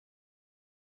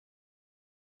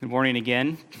Good morning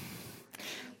again.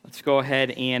 Let's go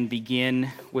ahead and begin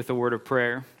with a word of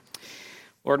prayer.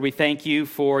 Lord, we thank you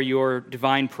for your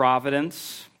divine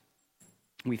providence.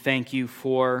 We thank you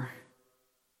for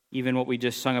even what we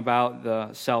just sung about,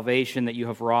 the salvation that you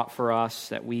have wrought for us,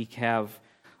 that we have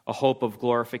a hope of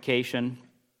glorification.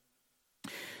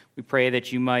 We pray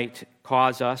that you might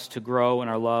cause us to grow in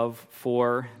our love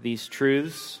for these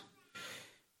truths,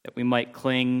 that we might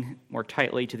cling more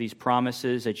tightly to these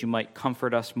promises, that you might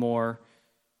comfort us more,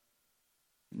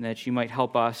 and that you might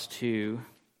help us to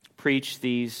preach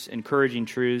these encouraging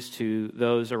truths to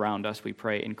those around us, we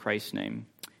pray in Christ's name.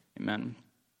 Amen.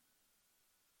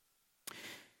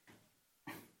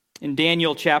 In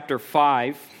Daniel chapter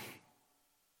 5,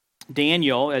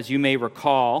 Daniel, as you may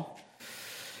recall,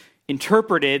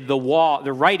 interpreted the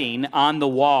writing on the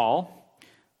wall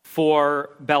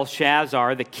for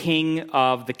Belshazzar, the king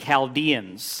of the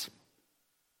Chaldeans.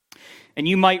 And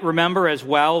you might remember as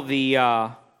well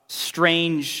the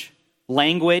strange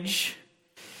language,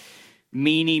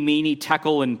 meeny,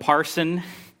 tekel, and parson,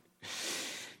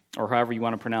 or however you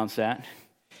want to pronounce that.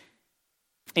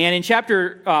 And in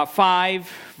chapter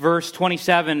 5, verse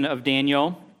 27 of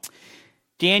Daniel,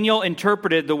 Daniel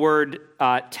interpreted the word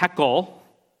tekel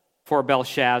for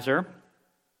Belshazzar.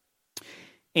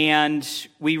 And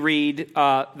we read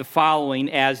the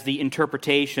following as the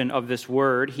interpretation of this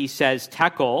word. He says,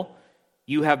 "Tekel,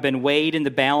 you have been weighed in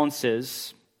the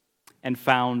balances and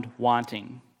found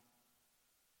wanting."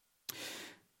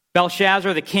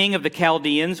 Belshazzar, the king of the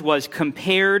Chaldeans, was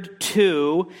compared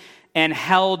to and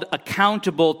held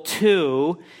accountable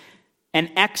to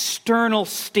an external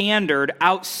standard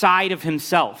outside of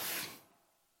himself.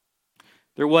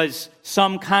 There was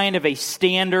some kind of a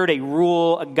standard, a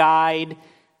rule, a guide,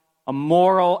 a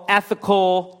moral,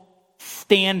 ethical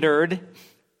standard,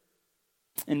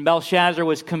 and Belshazzar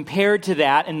was compared to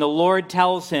that, and the Lord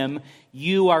tells him,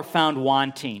 you are found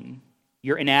wanting.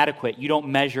 You're inadequate. You don't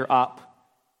measure up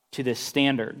to this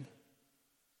standard.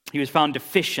 He was found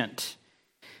deficient.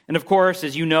 And of course,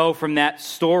 as you know from that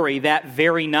story, that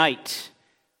very night,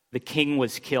 the king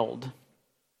was killed.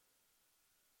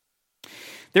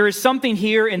 There is something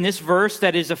here in this verse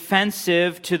that is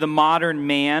offensive to the modern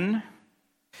man.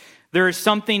 There is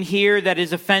something here that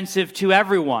is offensive to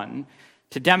everyone,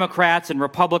 to Democrats and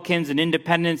Republicans and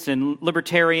independents and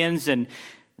libertarians and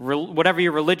whatever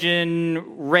your religion,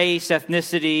 race,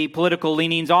 ethnicity, political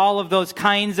leanings, all of those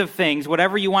kinds of things,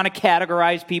 whatever you want to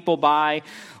categorize people by,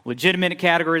 legitimate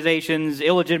categorizations,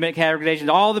 illegitimate categorizations,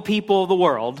 all the people of the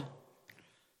world,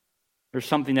 there's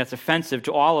something that's offensive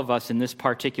to all of us in this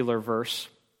particular verse.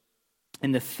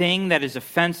 And the thing that is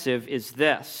offensive is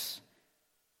this.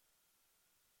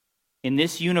 In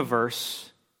this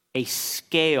universe, a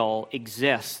scale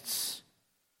exists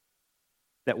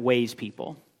that weighs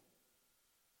people.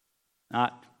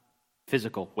 Not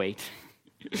physical weight,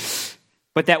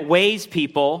 but that weighs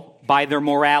people by their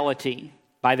morality,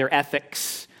 by their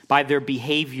ethics, by their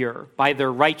behavior, by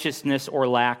their righteousness or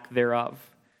lack thereof.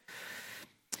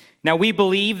 Now, we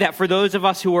believe that for those of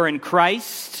us who are in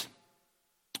Christ,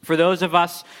 for those of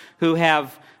us who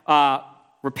have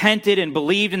repented and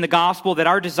believed in the gospel, that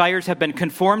our desires have been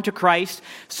conformed to Christ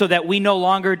so that we no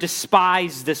longer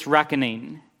despise this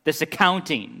reckoning, this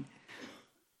accounting.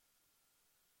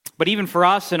 But even for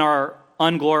us in our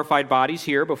unglorified bodies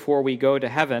here before we go to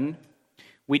heaven,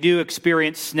 we do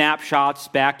experience snapshots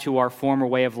back to our former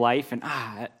way of life, and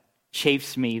it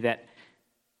chafes me that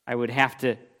I would have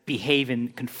to behave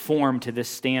and conform to this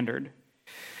standard.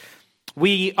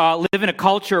 We live in a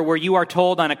culture where you are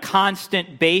told on a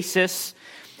constant basis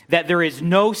that there is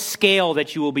no scale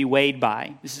that you will be weighed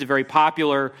by. This is a very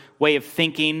popular way of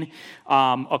thinking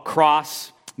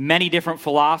across many different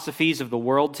philosophies of the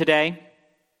world today.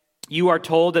 You are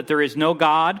told that there is no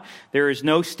God, there is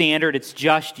no standard, it's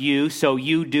just you, so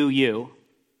you do you.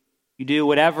 You do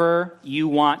whatever you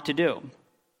want to do.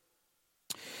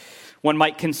 One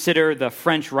might consider the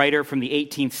French writer from the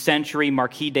 18th century,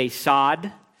 Marquis de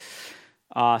Sade.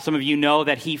 Some of you know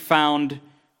that he found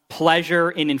pleasure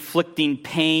in inflicting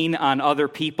pain on other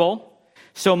people,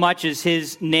 so much as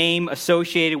his name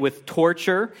associated with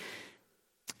torture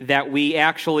that we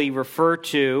actually refer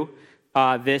to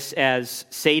this as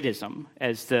sadism,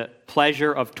 as the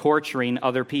pleasure of torturing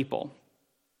other people.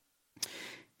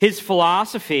 His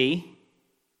philosophy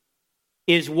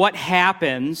is what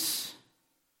happens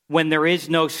when there is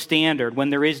no standard, when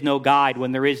there is no guide,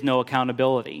 when there is no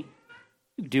accountability.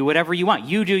 Do whatever you want.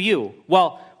 You do you.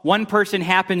 Well, one person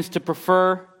happens to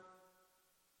prefer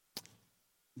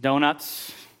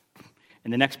donuts,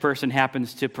 and the next person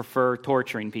happens to prefer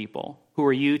torturing people. Who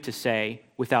are you to say,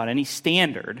 without any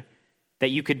standard, that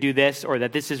you could do this or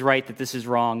that this is right, that this is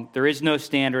wrong. There is no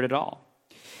standard at all.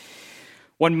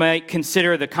 One might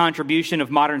consider the contribution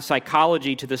of modern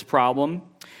psychology to this problem.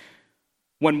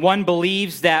 When one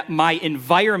believes that my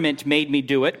environment made me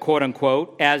do it, quote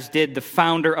unquote, as did the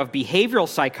founder of behavioral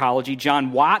psychology,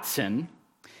 John Watson,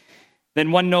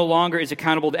 then one no longer is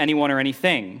accountable to anyone or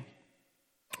anything.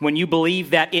 When you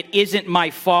believe that it isn't my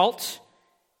fault,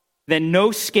 then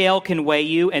no scale can weigh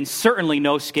you, and certainly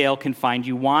no scale can find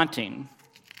you wanting.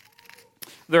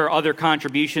 There are other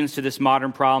contributions to this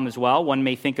modern problem as well. One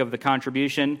may think of the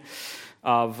contribution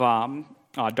of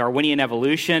Darwinian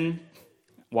evolution.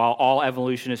 While all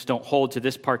evolutionists don't hold to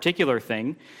this particular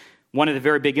thing, one of the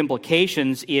very big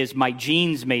implications is my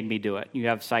genes made me do it. You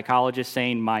have psychologists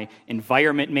saying my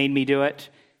environment made me do it.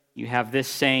 You have this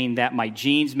saying that my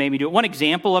genes made me do it. One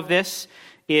example of this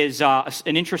is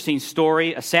an interesting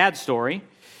story, a sad story.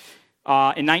 In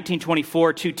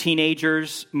 1924, two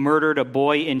teenagers murdered a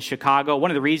boy in Chicago.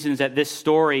 One of the reasons that this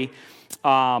story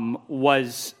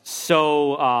was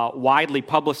so widely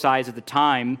publicized at the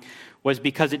time was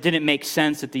because it didn't make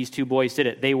sense that these two boys did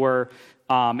it. They were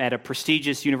at a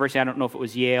prestigious university. I don't know if it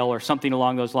was Yale or something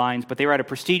along those lines, but they were at a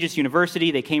prestigious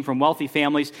university. They came from wealthy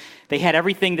families. They had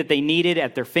everything that they needed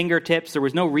at their fingertips. There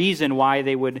was no reason why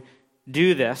they would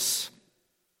do this.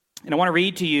 And I want to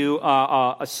read to you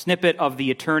a snippet of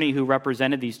the attorney who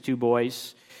represented these two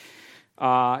boys.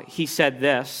 He said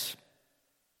this,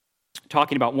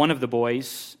 talking about one of the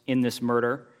boys in this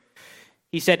murder.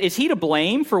 He said, "Is he to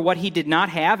blame for what he did not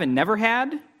have and never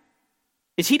had?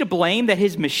 Is he to blame that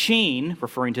his machine,"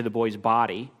 referring to the boy's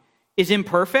body, "is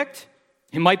imperfect?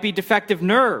 It might be defective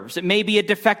nerves. It may be a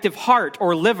defective heart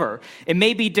or liver. It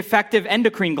may be defective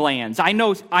endocrine glands. I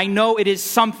know it is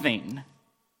something.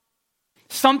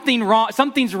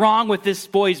 Something's wrong with this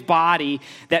boy's body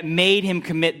that made him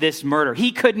commit this murder.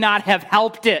 He could not have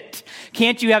helped it.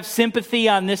 Can't you have sympathy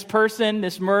on this person,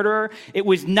 this murderer? It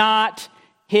was not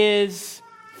his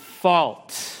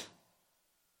fault.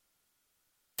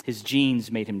 His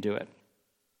genes made him do it."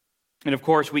 And of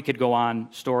course, we could go on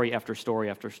story after story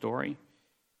after story.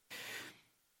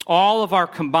 All of our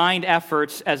combined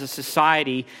efforts as a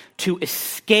society to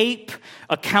escape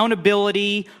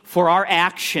accountability for our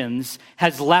actions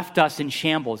has left us in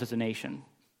shambles as a nation.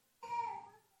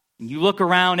 You look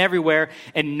around everywhere,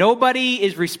 and nobody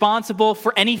is responsible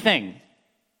for anything.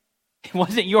 It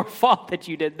wasn't your fault that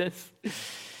you did this.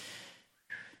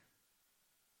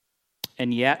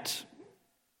 And yet,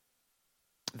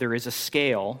 there is a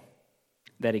scale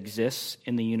that exists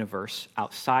in the universe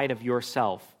outside of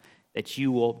yourself that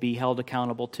you will be held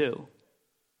accountable to,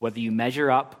 whether you measure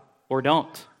up or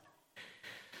don't.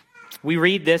 We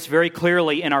read this very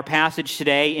clearly in our passage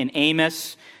today in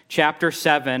Amos chapter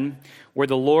 7, where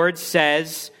the Lord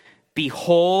says,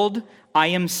 "Behold, I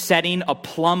am setting a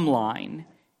plumb line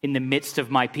in the midst of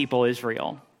my people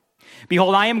Israel."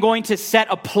 Behold, I am going to set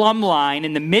a plumb line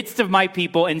in the midst of my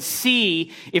people and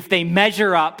see if they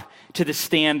measure up to the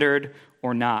standard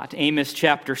or not. Amos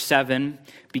chapter 7,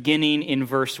 beginning in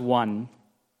verse 1.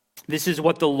 "This is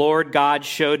what the Lord God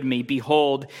showed me.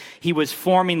 Behold, he was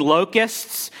forming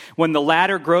locusts when the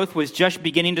latter growth was just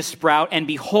beginning to sprout, and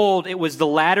behold, it was the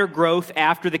latter growth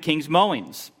after the king's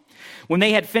mowings. When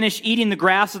they had finished eating the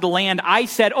grass of the land, I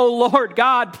said, 'O Lord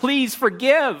God, please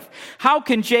forgive. How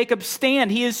can Jacob stand?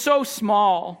 He is so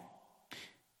small.'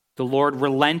 The Lord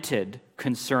relented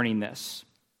concerning this.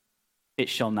 'It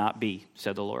shall not be,'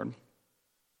 said the Lord.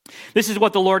 This is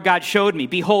what the Lord God showed me.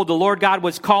 Behold, the Lord God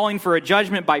was calling for a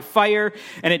judgment by fire,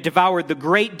 and it devoured the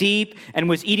great deep and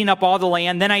was eating up all the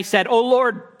land. Then I said, 'O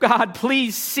Lord God,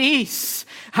 please cease.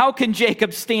 How can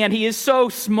Jacob stand? He is so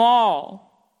small.'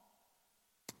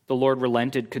 The Lord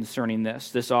relented concerning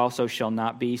this. 'This also shall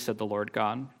not be,' said the Lord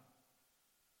God.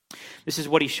 This is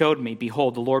what he showed me.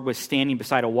 Behold, the Lord was standing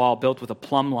beside a wall built with a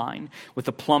plumb line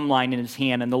in his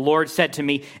hand. And the Lord said to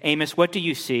me, 'Amos, what do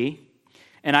you see?'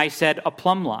 And I said, 'A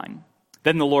plumb line.'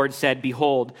 Then the Lord said,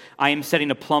 'Behold, I am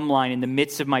setting a plumb line in the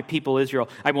midst of my people Israel.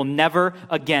 I will never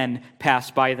again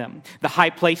pass by them. The high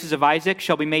places of Isaac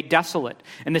shall be made desolate,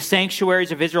 and the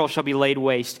sanctuaries of Israel shall be laid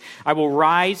waste. I will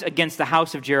rise against the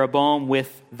house of Jeroboam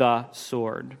with the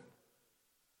sword.'"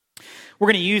 We're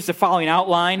going to use the following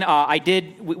outline.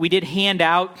 We did hand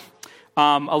out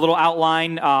a little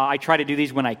outline. I try to do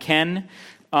these when I can.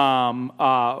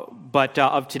 But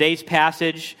of today's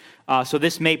passage, so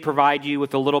this may provide you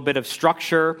with a little bit of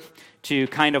structure to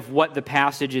kind of what the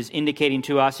passage is indicating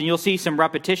to us. And you'll see some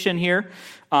repetition here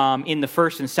in the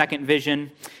first and second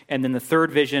vision, and then the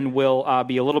third vision will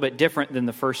be a little bit different than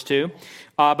the first two.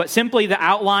 But simply the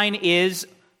outline is,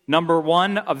 number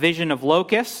one, a vision of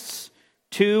locusts.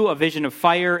 2, a vision of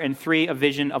fire, and 3, a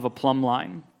vision of a plumb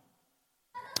line.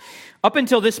 Up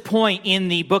until this point in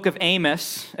the book of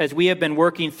Amos, as we have been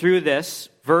working through this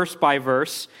verse by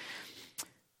verse,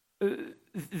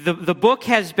 the book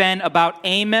has been about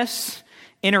Amos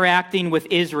interacting with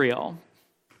Israel.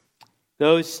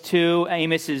 Those two,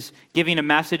 Amos is giving a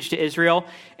message to Israel.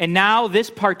 And now this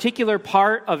particular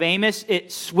part of Amos,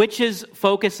 it switches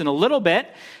focus in a little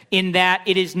bit in that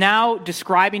it is now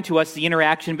describing to us the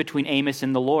interaction between Amos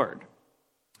and the Lord.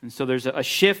 And so there's a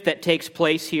shift that takes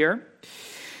place here.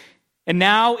 And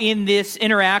now in this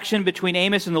interaction between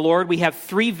Amos and the Lord, we have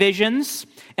 3 visions.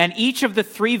 And each of the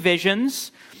 3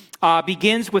 visions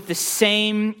begins with the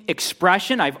same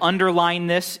expression. I've underlined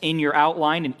this in your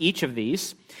outline in each of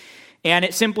these. And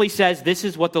it simply says, "This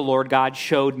is what the Lord God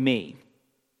showed me."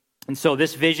 And so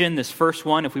this vision, this first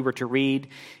one, if we were to read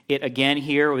it again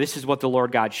here, "This is what the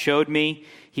Lord God showed me.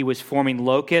 He was forming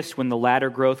locusts when the latter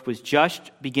growth was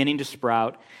just beginning to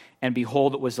sprout. And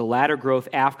behold, it was the latter growth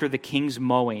after the king's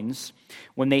mowings.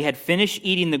 When they had finished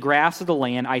eating the grass of the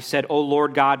land, I said, 'O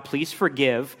Lord God, please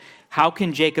forgive. How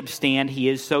can Jacob stand? He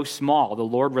is so small.' The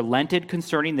Lord relented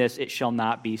concerning this. It shall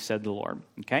not be, said the Lord."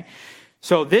 Okay?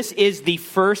 So this is the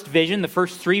first vision. The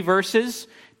first 3 verses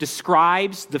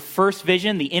describes the first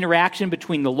vision, the interaction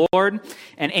between the Lord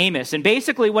and Amos. And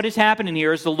basically what is happening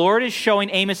here is the Lord is showing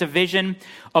Amos a vision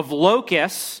of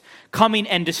locusts coming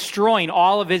and destroying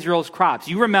all of Israel's crops.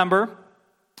 You remember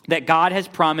that God has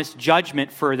promised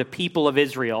judgment for the people of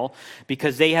Israel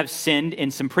because they have sinned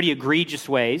in some pretty egregious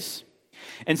ways.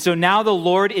 And so now the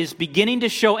Lord is beginning to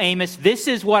show Amos, this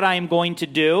is what I am going to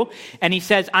do. And he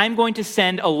says, I'm going to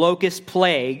send a locust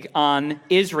plague on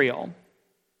Israel.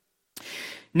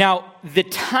 Now, the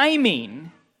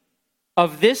timing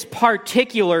of this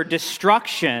particular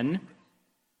destruction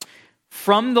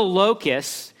from the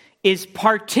locusts is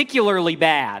particularly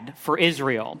bad for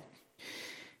Israel.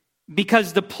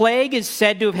 Because the plague is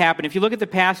said to have happened. If you look at the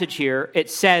passage here,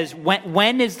 it says,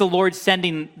 when is the Lord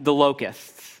sending the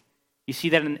locusts? You see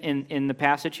that in the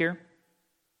passage here?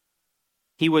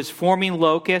 He was forming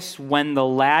locusts when the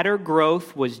latter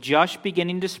growth was just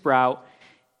beginning to sprout,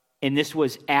 and this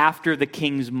was after the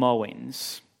king's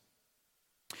mowings.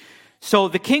 So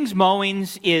the king's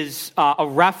mowings is a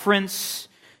reference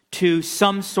to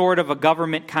some sort of a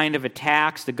government kind of a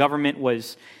tax. The government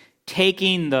was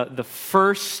taking the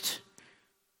first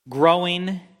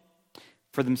growing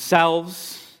for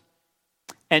themselves.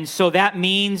 And so that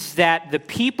means that the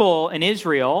people in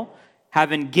Israel,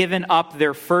 having given up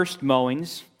their first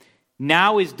mowings,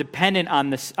 now is dependent on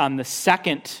the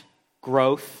second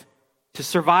growth to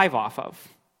survive off of.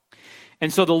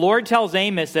 And so the Lord tells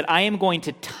Amos that I am going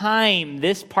to time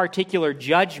this particular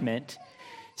judgment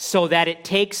so that it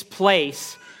takes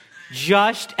place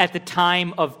just at the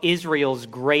time of Israel's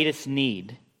greatest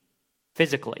need,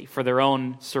 physically, for their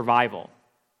own survival.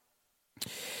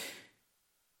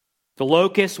 The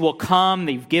locusts will come.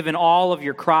 They've given all of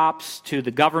your crops to the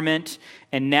government,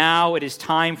 and now it is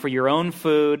time for your own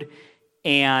food,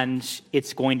 and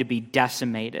it's going to be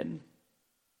decimated.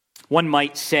 One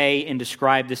might say and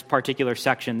describe this particular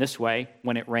section this way: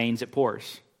 when it rains, it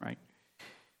pours, right?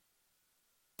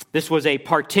 This was a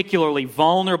particularly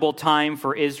vulnerable time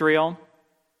for Israel.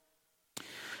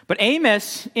 But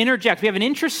Amos interjects. We have an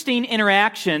interesting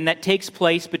interaction that takes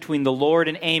place between the Lord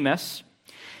and Amos.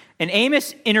 And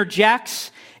Amos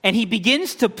interjects, and he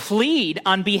begins to plead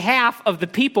on behalf of the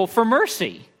people for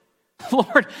mercy.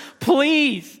 Lord,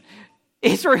 please,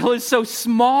 Israel is so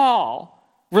small.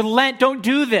 Relent, don't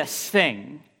do this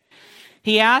thing.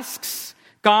 He asks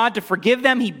God to forgive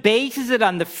them. He bases it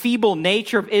on the feeble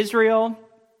nature of Israel.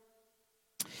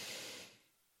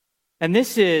 And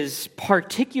this is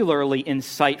particularly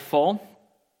insightful.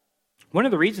 One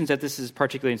of the reasons that this is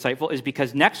particularly insightful is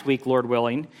because next week, Lord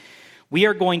willing, we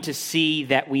are going to see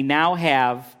that we now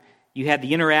you had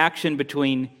the interaction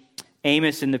between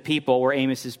Amos and the people, where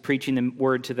Amos is preaching the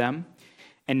word to them.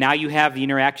 And now you have the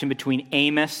interaction between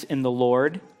Amos and the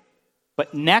Lord.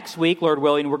 But next week, Lord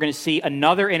willing, we're going to see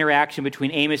another interaction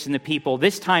between Amos and the people,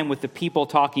 this time with the people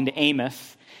talking to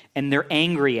Amos, and they're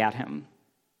angry at him.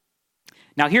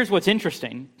 Now, here's what's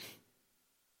interesting.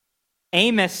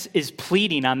 Amos is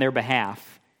pleading on their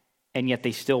behalf, and yet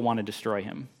they still want to destroy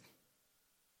him.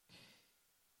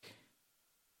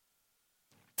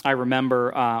 I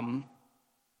remember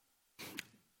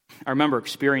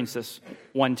experiencing this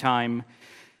one time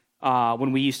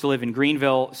when we used to live in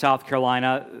Greenville, South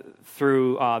Carolina.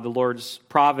 Through the Lord's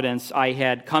providence, I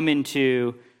had come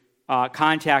into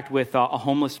contact with a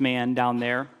homeless man down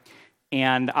there,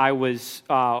 and I was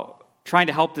trying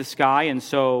to help this guy, and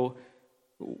so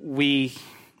we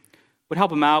would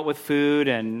help him out with food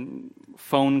and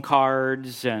phone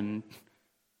cards, and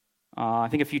I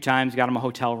think a few times got him a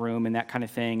hotel room and that kind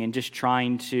of thing, and just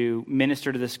trying to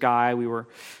minister to this guy.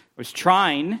 Was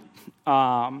trying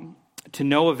to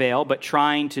no avail, but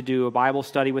trying to do a Bible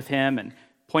study with him and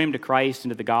point him to Christ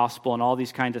and to the gospel and all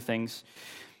these kinds of things.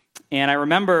 And I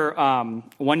remember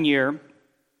one year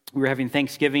we were having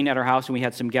Thanksgiving at our house, and we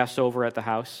had some guests over at the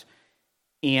house.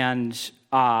 And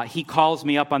he calls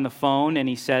me up on the phone, and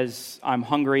he says, "I'm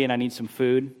hungry and I need some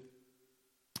food."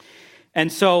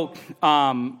 And so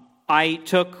I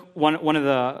took one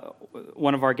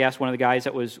of our guests, one of the guys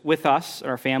that was with us,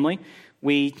 our family.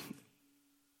 We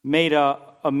made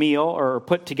a meal, or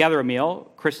put together a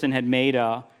meal. Kristen had made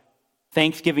a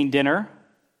Thanksgiving dinner,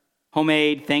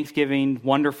 homemade Thanksgiving,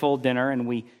 wonderful dinner, and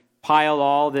we piled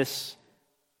all this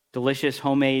delicious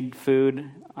homemade food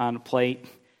on a plate,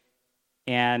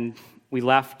 and we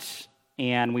left,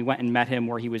 and we went and met him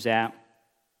where he was at,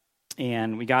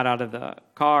 and we got out of the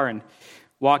car and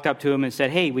walked up to him and said,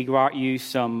 "Hey, we brought you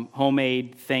some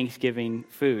homemade Thanksgiving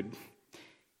food."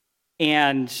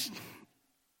 And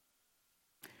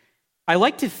I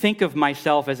like to think of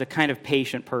myself as a kind of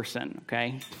patient person,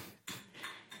 okay?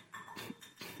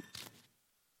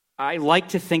 I like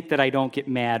to think that I don't get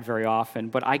mad very often,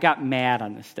 but I got mad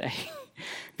on this day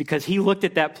because he looked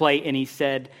at that plate and he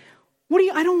said,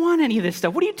 I don't want any of this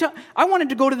stuff. I wanted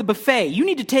to go to the buffet. You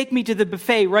need to take me to the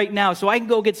buffet right now so I can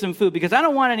go get some food because I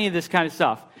don't want any of this kind of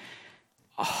stuff."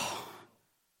 Oh,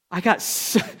 I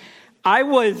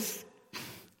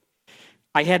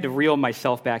had to reel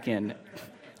myself back in.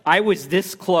 I was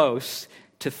this close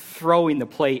to throwing the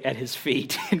plate at his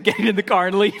feet and getting in the car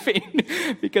and leaving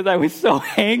because I was so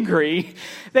angry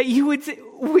that you would say,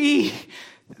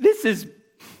 this is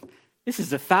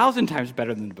 1,000 times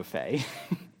better than the buffet.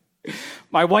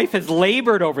 My wife has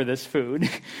labored over this food.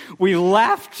 We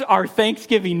left our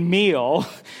Thanksgiving meal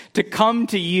to come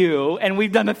to you, and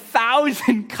we've done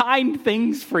 1,000 kind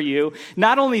things for you.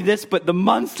 Not only this, but the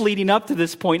months leading up to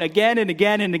this point, again and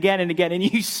again and again and again, and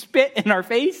you spit in our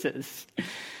faces.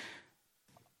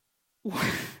 What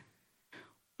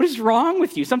is wrong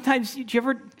with you? Sometimes,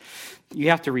 you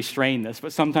have to restrain this,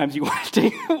 but sometimes you want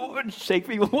to shake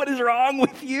people. What is wrong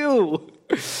with you?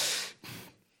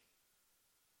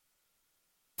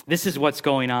 This is what's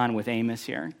going on with Amos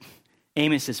here.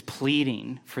 Amos is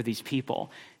pleading for these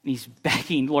people. And he's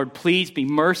begging, "Lord, please be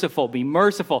merciful, be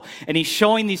merciful." And he's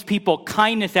showing these people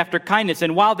kindness after kindness.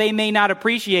 And while they may not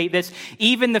appreciate this,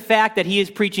 even the fact that he is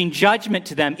preaching judgment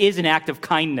to them is an act of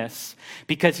kindness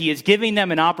because he is giving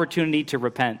them an opportunity to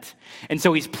repent. And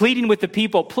so he's pleading with the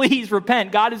people, "Please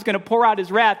repent. God is going to pour out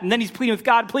his wrath." And then he's pleading with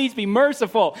God, "Please be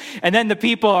merciful." And then the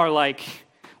people are like,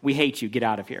 "We hate you. Get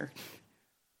out of here."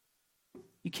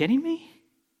 You kidding me?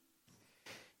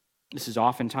 This is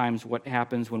oftentimes what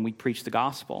happens when we preach the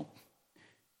gospel.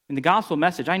 In the gospel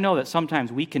message, I know that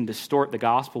sometimes we can distort the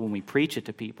gospel when we preach it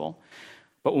to people.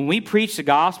 But when we preach the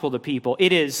gospel to people,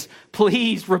 it is,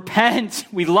 "Please repent.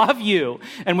 We love you,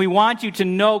 and we want you to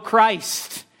know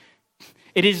Christ."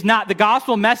 It is not, the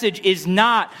gospel message is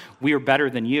not, "We are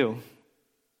better than you."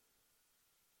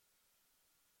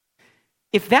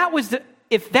 If that was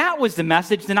the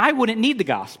message, then I wouldn't need the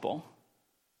gospel.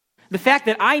 The fact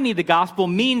that I need the gospel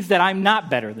means that I'm not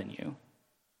better than you.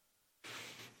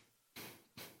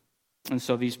 And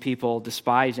so these people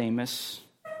despise Amos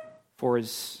for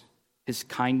his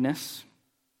kindness.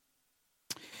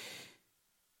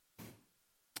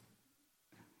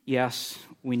 Yes,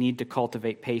 we need to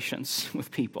cultivate patience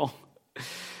with people.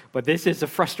 But this is a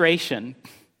frustration.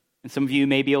 And some of you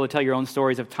may be able to tell your own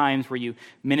stories of times where you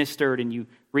ministered and you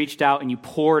reached out and you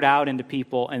poured out into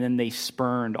people, and then they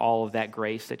spurned all of that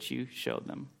grace that you showed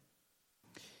them.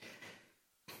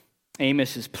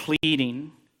 Amos is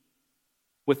pleading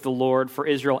with the Lord for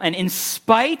Israel. And in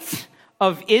spite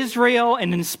of Israel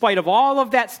and in spite of all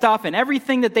of that stuff and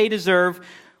everything that they deserve,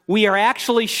 we are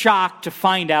actually shocked to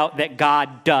find out that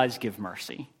God does give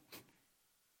mercy.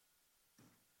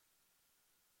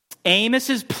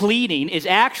 Amos's pleading is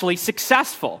actually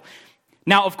successful.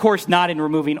 Now, of course, not in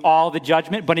removing all the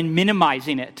judgment, but in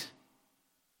minimizing it.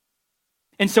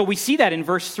 And so we see that in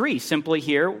verse 3, simply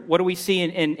here. What do we see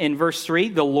in verse 3?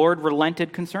 The Lord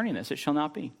relented concerning this. It shall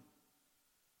not be.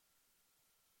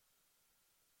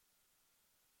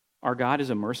 Our God is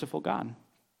a merciful God.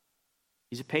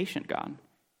 He's a patient God.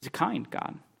 He's a kind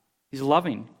God. He's a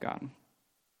loving God.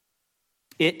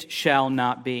 It shall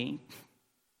not be.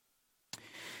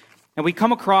 And we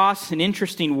come across an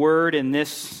interesting word in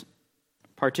this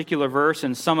particular verse,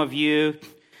 and some of you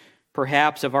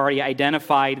perhaps have already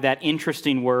identified that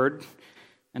interesting word,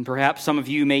 and perhaps some of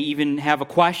you may even have a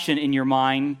question in your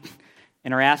mind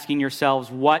and are asking yourselves,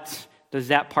 what does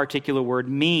that particular word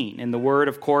mean? And the word,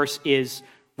 of course, is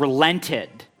relented.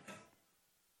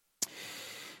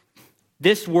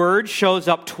 This word shows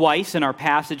up twice in our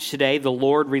passage today. The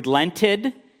Lord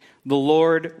relented. The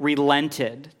Lord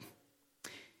relented.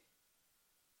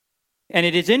 And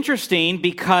it is interesting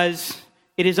because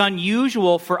it is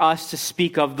unusual for us to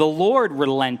speak of the Lord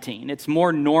relenting. It's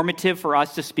more normative for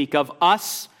us to speak of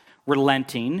us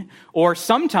relenting. Or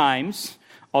sometimes,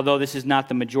 although this is not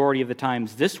the majority of the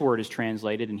times this word is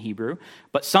translated in Hebrew,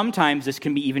 but sometimes this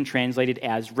can be even translated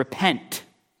as repent.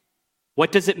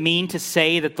 What does it mean to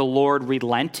say that the Lord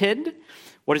relented?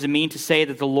 What does it mean to say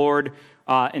that the Lord,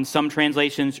 in some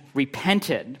translations,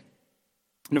 repented?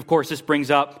 And of course, this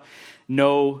brings up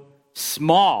no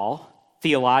small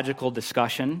theological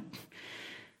discussion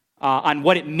on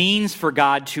what it means for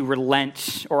God to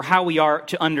relent, or how we are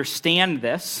to understand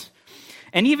this.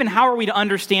 And even how are we to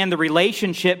understand the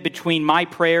relationship between my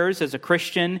prayers as a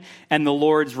Christian and the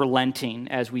Lord's relenting,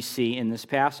 as we see in this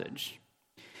passage.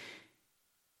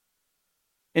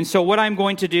 And so what I'm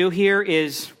going to do here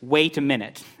is wait a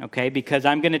minute, okay? Because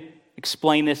I'm going to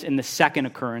explain this in the second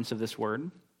occurrence of this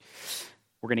word.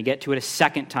 We're going to get to it a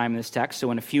second time in this text, so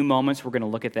in a few moments we're going to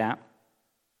look at that.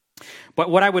 But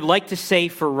what I would like to say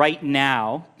for right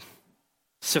now,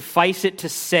 suffice it to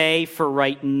say for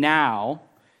right now,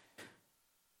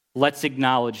 let's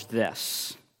acknowledge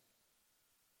this.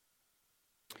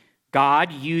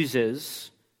 God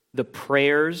uses the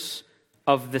prayers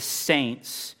of the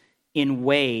saints in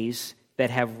ways that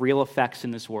have real effects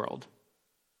in this world.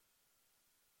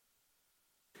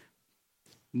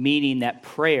 Meaning that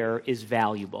prayer is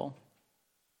valuable.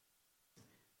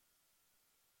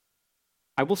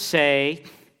 I will say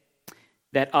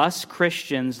that us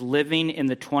Christians living in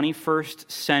the 21st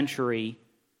century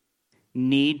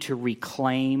need to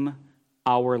reclaim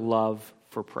our love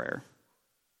for prayer.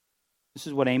 This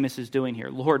is what Amos is doing here.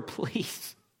 Lord,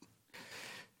 please,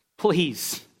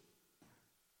 please,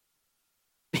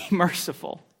 be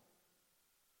merciful.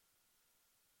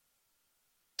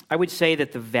 I would say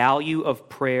that the value of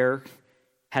prayer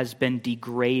has been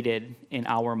degraded in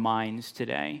our minds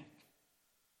today.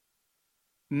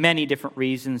 Many different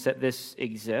reasons that this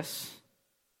exists.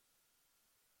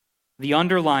 The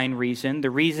underlying reason, the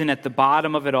reason at the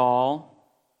bottom of it all,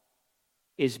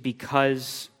 is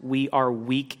because we are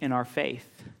weak in our faith.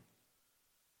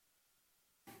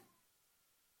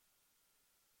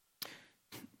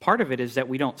 Part of it is that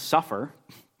we don't suffer.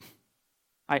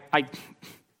 I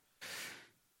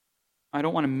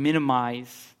don't want to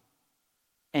minimize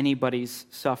anybody's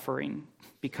suffering,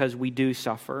 because we do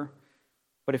suffer.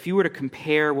 But if you were to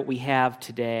compare what we have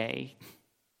today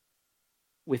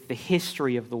with the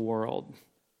history of the world,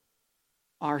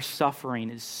 our suffering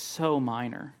is so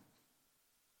minor.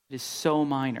 It is so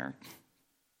minor.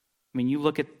 I mean, you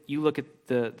look at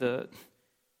the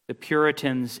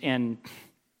Puritans, and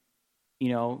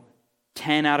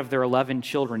 10 out of their 11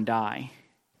 children die.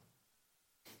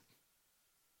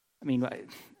 I mean,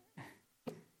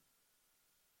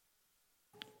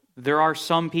 there are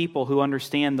some people who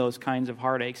understand those kinds of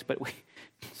heartaches, but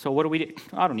so what do we do?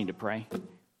 I don't need to pray.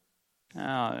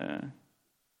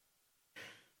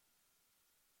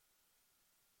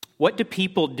 What do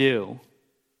people do?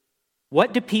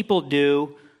 What do people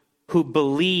do who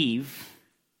believe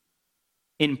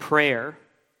in prayer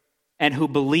and who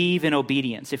believe in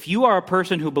obedience? If you are a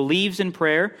person who believes in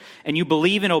prayer and you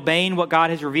believe in obeying what God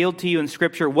has revealed to you in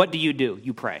Scripture, what do?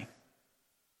 You pray.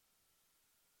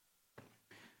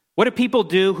 What do people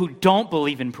do who don't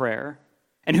believe in prayer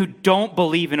and who don't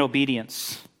believe in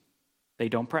obedience? They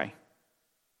don't pray.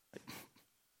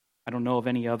 I don't know of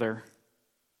any other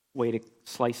way to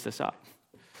slice this up.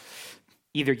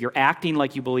 Either you're acting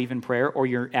like you believe in prayer, or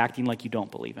you're acting like you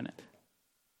don't believe in it.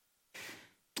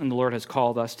 And the Lord has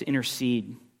called us to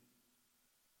intercede.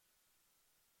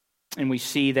 And we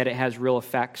see that it has real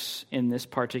effects in this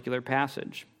particular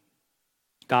passage.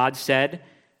 God said,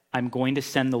 I'm going to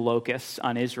send the locusts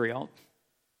on Israel,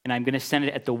 and I'm going to send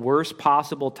it at the worst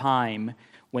possible time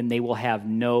when they will have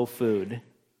no food.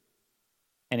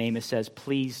 And Amos says,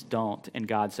 please don't. And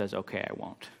God says, okay, I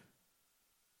won't.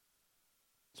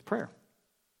 It's prayer.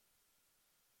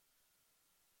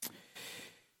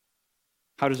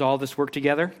 How does all this work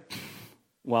together?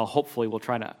 Well, hopefully we'll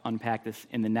try to unpack this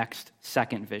in the next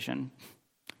second vision.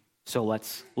 So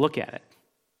let's look at it.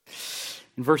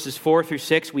 In verses 4 through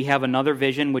 6, we have another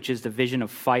vision, which is the vision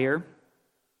of fire.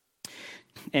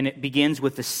 And it begins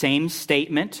with the same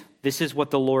statement. This is what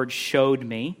the Lord showed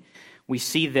me. we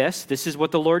see this. This is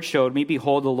what the Lord showed me.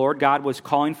 Behold, the Lord God was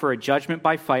calling for a judgment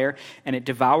by fire, and it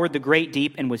devoured the great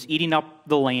deep and was eating up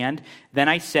the land. Then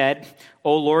I said,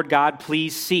 O Lord God,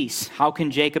 please cease. How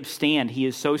can Jacob stand? He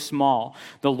is so small.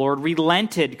 The Lord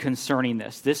relented concerning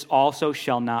this. This also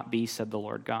shall not be, said the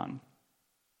Lord God.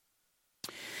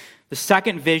 The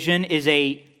second vision is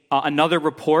another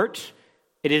report.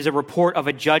 It is a report of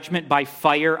a judgment by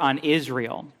fire on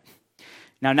Israel.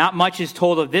 Now, not much is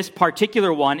told of this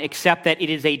particular one, except that it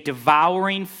is a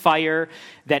devouring fire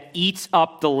that eats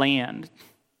up the land.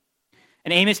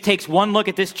 And Amos takes one look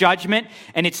at this judgment,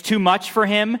 and it's too much for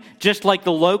him, just like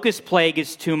the locust plague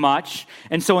is too much.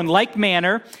 And so in like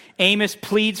manner, Amos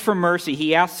pleads for mercy.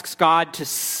 He asks God to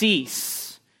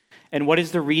cease. And what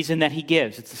is the reason that he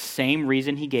gives? It's the same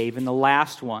reason he gave in the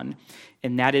last one,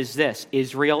 and that is this: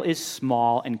 Israel is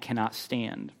small and cannot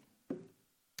stand.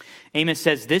 Amos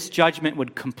says this judgment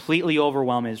would completely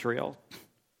overwhelm Israel.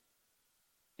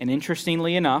 And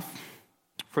interestingly enough,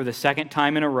 for the second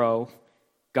time in a row,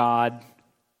 God,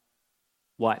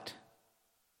 what?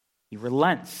 He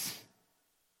relents.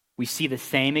 We see the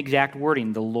same exact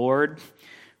wording. The Lord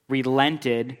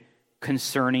relented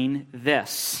concerning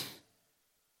this.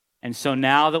 And so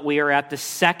now that we are at the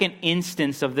second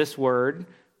instance of this word,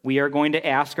 we are going to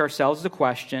ask ourselves the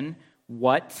question,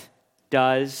 what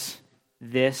does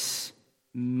this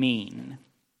mean?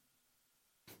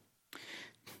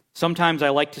 Sometimes I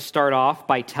like to start off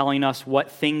by telling us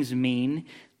what things mean,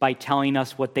 by telling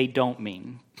us what they don't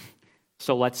mean.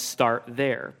 So let's start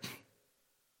there.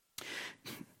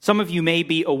 Some of you may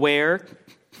be aware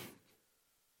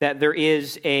that there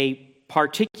is a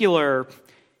particular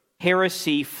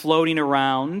heresy floating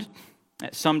around.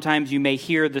 Sometimes you may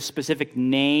hear the specific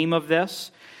name of this,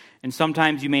 and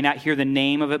sometimes you may not hear the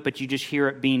name of it, but you just hear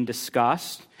it being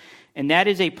discussed. And that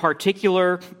is a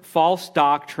particular false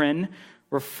doctrine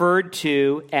referred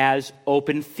to as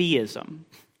open theism.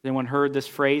 Anyone heard this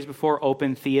phrase before,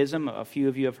 open theism? A few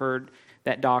of you have heard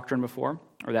that doctrine before,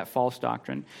 or that false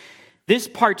doctrine. This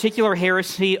particular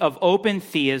heresy of open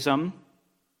theism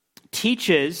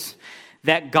teaches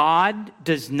that God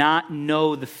does not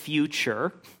know the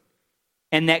future,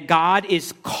 and that God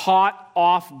is caught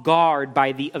off guard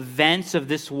by the events of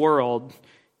this world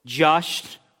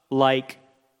just like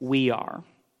we are.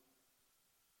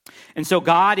 And so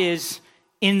God is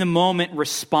in the moment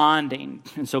responding.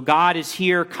 And so God is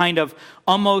here kind of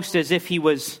almost as if he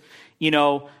was,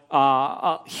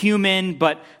 human,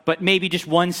 but maybe just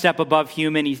one step above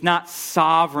human. He's not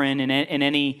sovereign in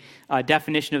any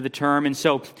definition of the term. And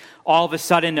so all of a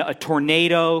sudden a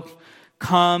tornado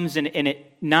comes and it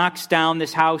knocks down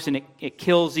this house and it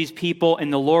kills these people.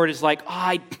 And the Lord is like,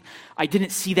 I didn't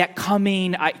see that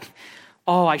coming.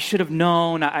 I should have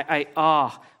known.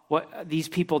 These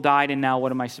people died, and now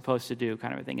what am I supposed to do,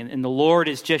 kind of a thing. And the Lord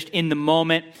is just in the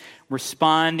moment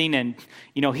responding, and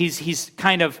he's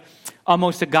kind of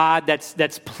almost a God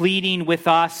that's pleading with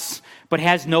us, but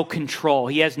has no control.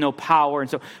 He has no power. And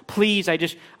so, please, I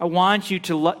want you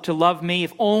to love me.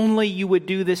 If only you would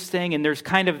do this thing. And there's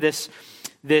kind of this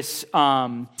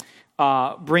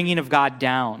bringing of God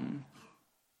down.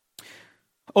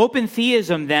 Open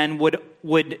theism then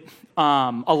would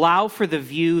allow for the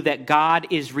view that God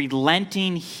is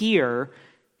relenting here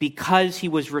because he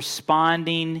was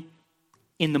responding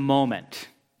in the moment.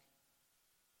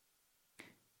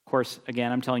 Of course,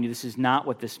 again, I'm telling you this is not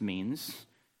what this means.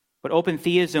 But open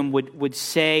theism would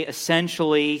say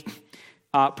essentially,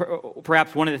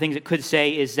 perhaps one of the things it could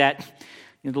say is that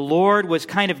the Lord was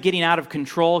kind of getting out of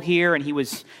control here, and he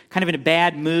was kind of in a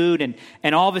bad mood,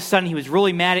 and all of a sudden he was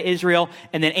really mad at Israel,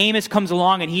 and then Amos comes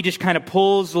along and he just kind of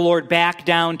pulls the Lord back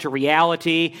down to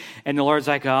reality, and the Lord's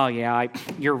like, oh yeah,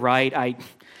 you're right, I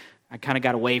kind of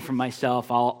got away from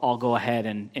myself, I'll go ahead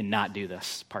and not do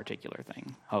this particular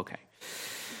thing. Okay.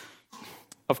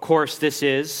 Of course, this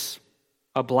is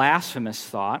a blasphemous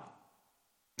thought.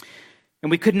 And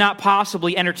we could not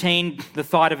possibly entertain the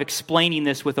thought of explaining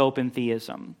this with open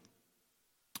theism.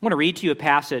 I want to read to you a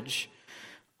passage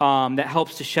that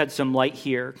helps to shed some light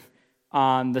here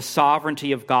on the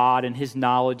sovereignty of God and his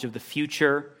knowledge of the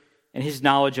future and his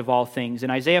knowledge of all things.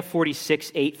 In Isaiah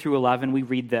 46, 8 through 11, we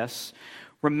read this.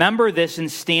 Remember this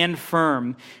and stand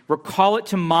firm. Recall it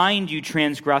to mind, you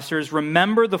transgressors.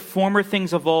 Remember the former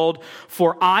things of old.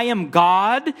 For I am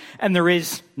God, and there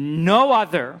is no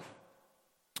other.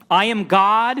 I am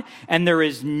God, and there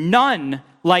is none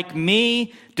like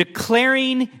me,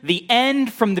 declaring the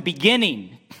end from the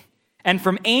beginning, and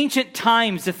from ancient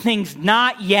times the things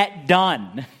not yet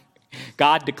done.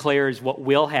 God declares what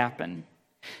will happen.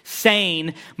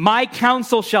 saying, my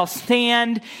counsel shall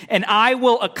stand, and I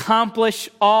will accomplish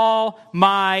all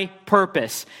my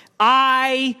purpose.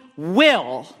 I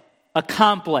will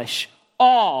accomplish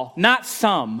all, not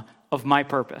some, of my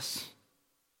purpose.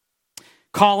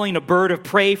 Calling a bird of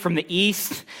prey from the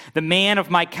east, the man of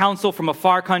my counsel from a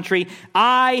far country,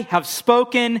 I have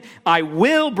spoken, I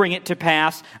will bring it to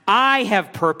pass, I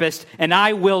have purposed, and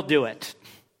I will do it.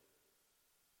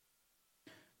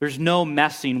 There's no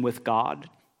messing with God.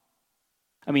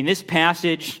 I mean, this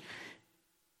passage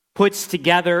puts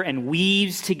together and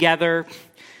weaves together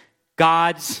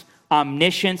God's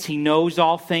omniscience. He knows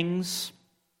all things.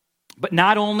 But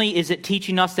not only is it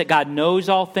teaching us that God knows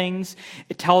all things,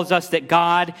 it tells us that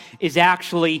God is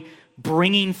actually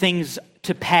bringing things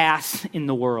to pass in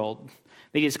the world.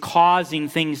 That He is causing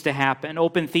things to happen.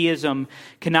 Open theism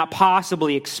cannot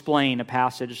possibly explain a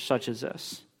passage such as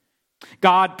this.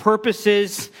 God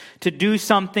purposes to do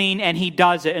something and He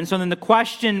does it. And so then the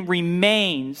question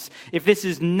remains, if this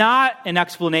is not an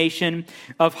explanation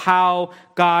of how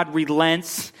God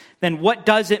relents, then what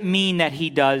does it mean that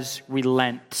He does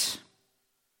relent?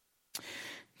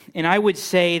 And I would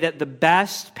say that the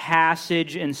best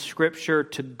passage in Scripture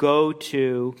to go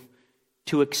to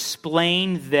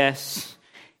explain this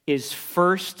is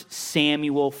 1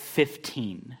 Samuel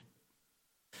 15.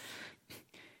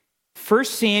 1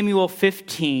 Samuel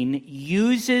 15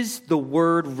 uses the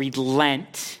word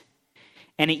relent,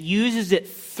 and it uses it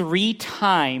 3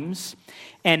 times,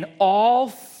 and all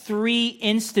 3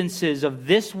 instances of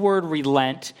this word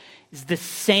relent is the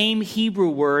same Hebrew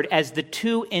word as the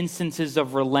 2 instances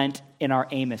of relent in our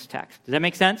Amos text. Does that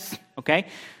make sense? Okay?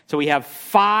 So we have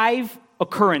 5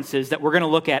 occurrences that we're going to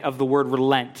look at of the word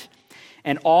relent.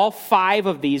 And all 5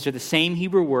 of these are the same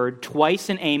Hebrew word, twice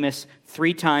in Amos,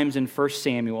 3 times in 1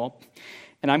 Samuel.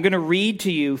 And I'm going to read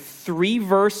to you 3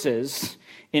 verses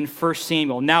in 1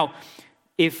 Samuel. Now,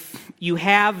 if you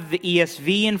have the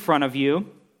ESV in front of you,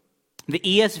 the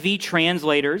ESV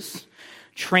translators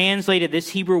translated this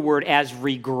Hebrew word as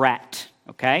regret,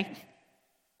 okay?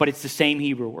 But it's the same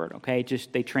Hebrew word, okay?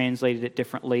 Just they translated it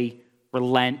differently,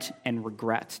 relent and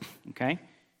regret, okay?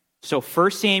 So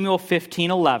 1 Samuel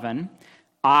 15:11,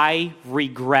 I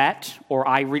regret or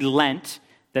I relent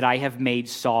that I have made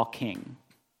Saul king.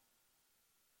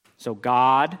 So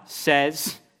God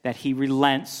says that He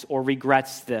relents or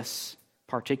regrets this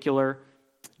particular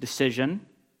decision.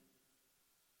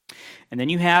 And then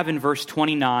you have in verse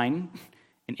 29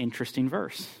 an interesting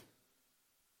verse.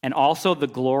 And also the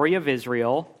glory of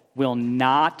Israel will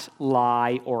not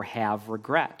lie or have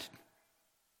regret,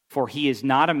 for he is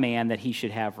not a man that he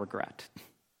should have regret.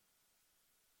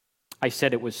 I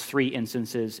said it was 3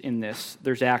 instances in this.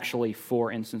 There's actually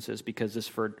 4 instances because this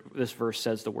verse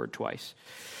says the word twice.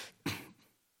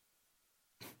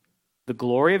 The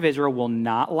glory of Israel will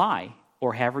not lie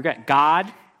or have regret.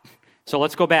 God, so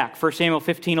let's go back. 1 Samuel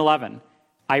 15:11.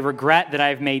 I regret that I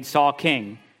have made Saul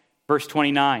king. Verse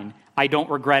 29. I don't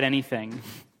regret anything.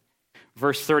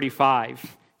 Verse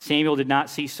 35. Samuel did not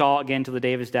see Saul again till the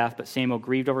day of his death, but Samuel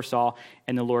grieved over Saul,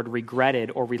 and the Lord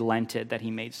regretted or relented that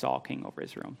He made Saul king over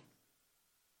Israel.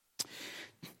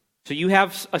 So you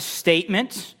have a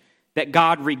statement that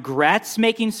God regrets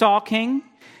making Saul king.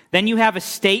 Then you have a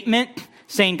statement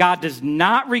saying God does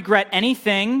not regret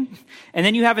anything. And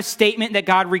then you have a statement that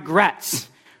God regrets.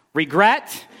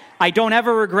 Regret, I don't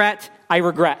ever regret, I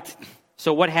regret.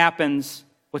 So what happens?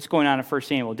 What's going on in 1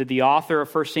 Samuel? Did the author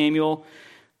of 1 Samuel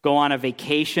go on a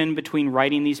vacation between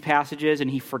writing these passages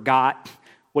and he forgot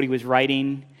what he was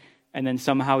writing? And then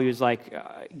somehow he was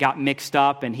got mixed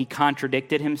up and he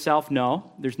contradicted himself?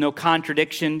 No, there's no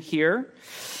contradiction here.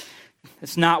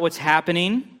 That's not what's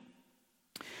happening.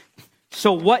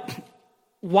 So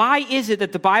why is it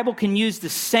that the Bible can use the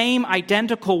same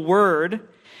identical word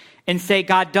and say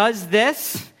God does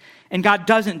this and God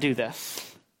doesn't do this?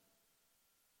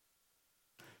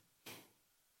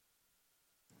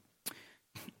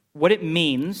 What it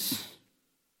means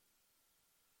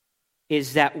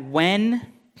is that when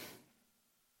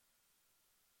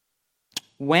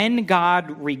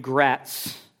God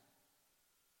regrets,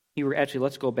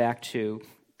 let's go back to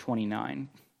 29.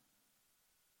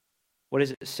 What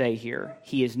does it say here?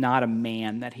 He is not a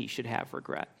man that he should have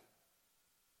regret.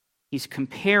 He's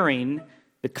comparing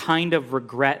the kind of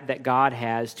regret that God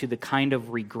has to the kind of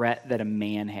regret that a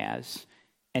man has.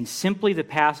 And simply the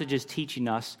passage is teaching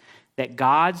us that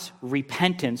God's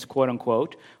repentance, quote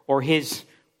unquote, or His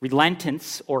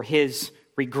relentance or His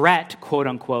regret, quote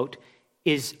unquote,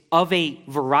 is of a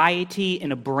variety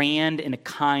and a brand and a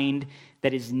kind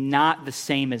that is not the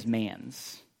same as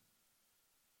man's.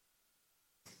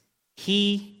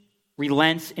 He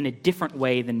relents in a different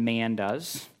way than man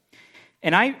does.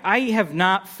 And I have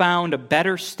not found a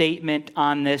better statement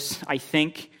on this, I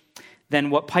think,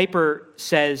 than what Piper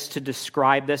says to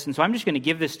describe this. And so I'm just going to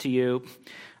give this to you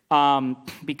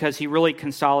because he really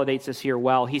consolidates this here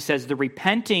well. He says, the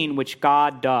repenting which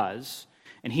God does,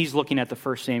 and he's looking at the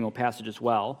 1 Samuel passage as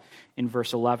well in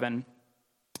verse 11,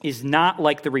 is not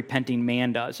like the repenting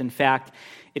man does. In fact,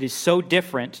 it is so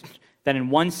different that in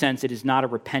one sense it is not a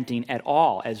repenting at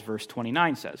all, as verse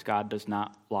 29 says. God does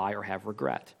not lie or have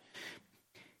regret.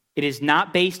 It is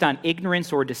not based on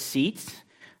ignorance or deceit.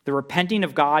 The repenting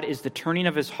of God is the turning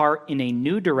of his heart in a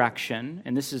new direction,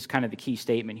 and this is kind of the key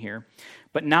statement here,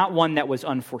 but not one that was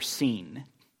unforeseen.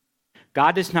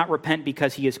 God does not repent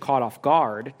because he is caught off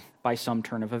guard by some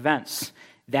turn of events.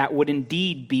 That would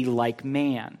indeed be like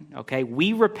man, okay?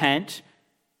 We repent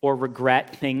or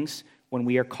regret things when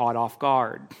we are caught off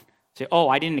guard. Say, oh,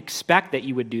 I didn't expect that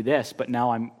you would do this, but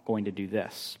now I'm going to do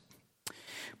this.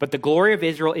 But the glory of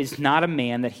Israel is not a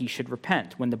man that he should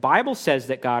repent. When the Bible says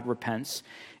that God repents,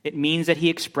 it means that he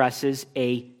expresses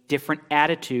a different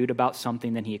attitude about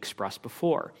something than he expressed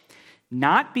before.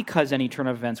 Not because any turn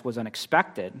of events was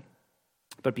unexpected,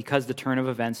 but because the turn of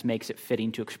events makes it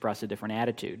fitting to express a different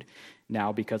attitude,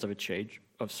 now because of a change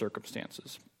of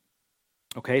circumstances.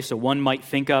 Okay, so one might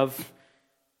think of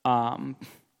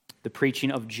the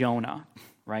preaching of Jonah,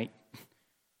 right?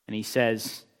 And he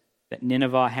says that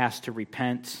Nineveh has to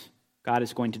repent. God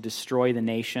is going to destroy the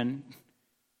nation.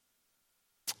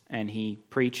 And he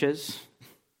preaches,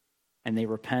 and they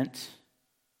repent,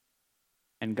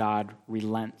 and God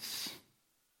relents.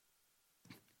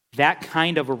 That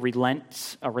kind of a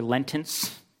relentance,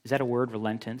 is that a word,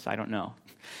 relentance? I don't know.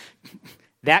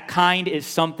 That kind is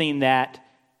something that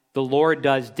the Lord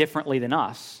does differently than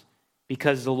us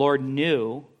because the Lord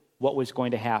knew what was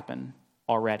going to happen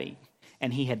already.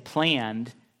 And he had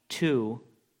planned to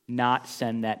not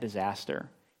send that disaster.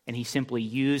 And he simply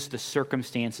used the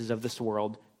circumstances of this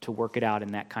world to work it out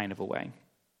in that kind of a way.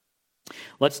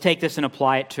 Let's take this and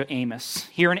apply it to Amos.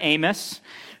 Here in Amos,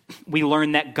 we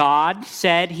learn that God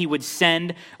said he would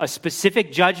send a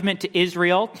specific judgment to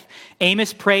Israel.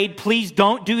 Amos prayed, please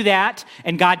don't do that,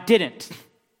 and God didn't.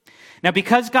 Now,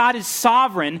 because God is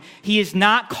sovereign, he is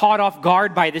not caught off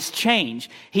guard by this change.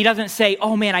 He doesn't say,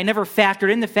 oh man, I never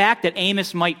factored in the fact that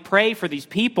Amos might pray for these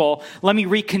people. Let me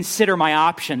reconsider my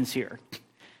options here.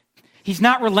 He's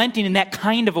not relenting in that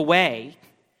kind of a way.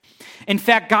 In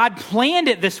fact, God planned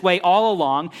it this way all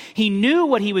along. He knew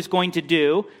what he was going to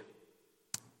do.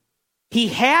 He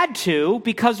had to,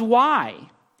 because why?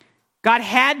 God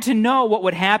had to know what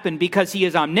would happen because he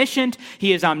is omniscient,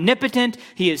 he is omnipotent,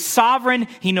 he is sovereign,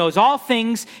 he knows all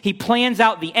things, he plans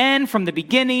out the end from the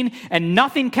beginning, and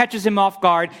nothing catches him off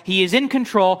guard. He is in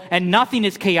control, and nothing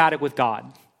is chaotic with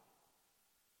God.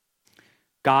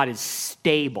 God is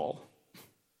stable.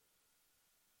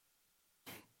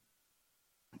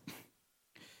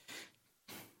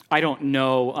 I don't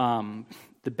know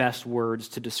the best words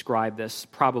to describe this.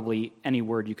 Probably any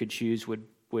word you could choose would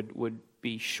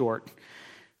be short.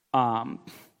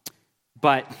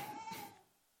 But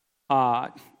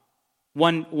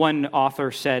one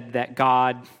author said that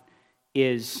God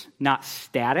is not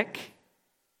static,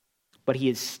 but he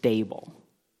is stable.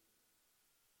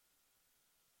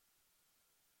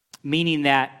 Meaning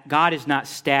that God is not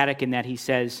static in that he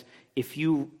says, if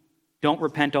you don't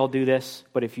repent, I'll do this,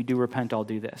 but if you do repent, I'll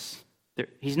do this.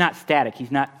 He's not static.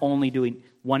 He's not only doing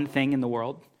one thing in the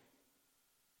world.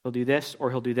 He'll do this,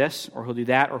 or he'll do this, or he'll do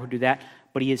that, or he'll do that.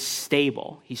 But he is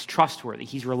stable. He's trustworthy.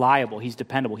 He's reliable. He's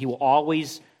dependable. He will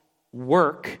always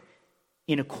work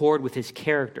in accord with his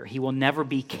character. He will never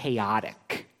be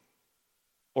chaotic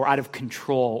or out of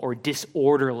control or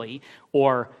disorderly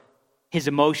or his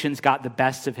emotions got the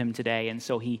best of him today, and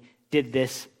so he did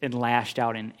this and lashed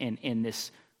out in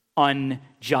this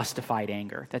unjustified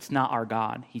anger. That's not our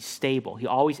God. He's stable. He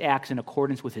always acts in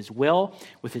accordance with his will,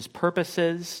 with his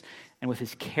purposes, and with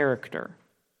his character.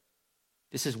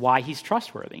 This is why he's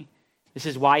trustworthy. This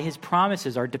is why his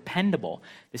promises are dependable.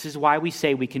 This is why we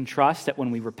say we can trust that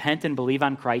when we repent and believe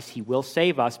on Christ, he will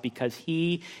save us because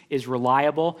he is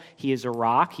reliable, he is a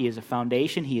rock, he is a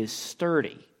foundation, he is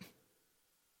sturdy.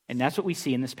 And that's what we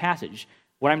see in this passage.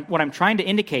 What I'm trying to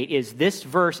indicate is this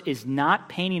verse is not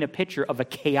painting a picture of a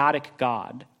chaotic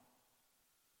God.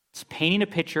 It's painting a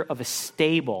picture of a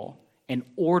stable and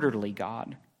orderly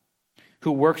God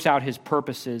who works out his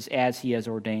purposes as he has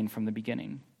ordained from the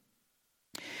beginning.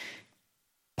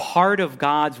 Part of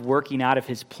God's working out of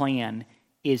his plan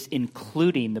is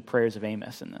including the prayers of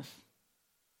Amos in this.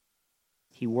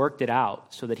 He worked it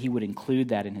out so that he would include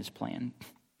that in his plan.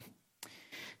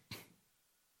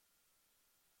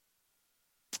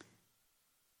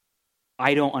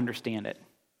 I don't understand it.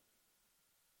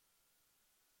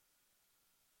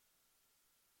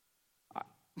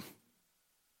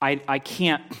 I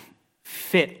can't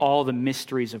fit all the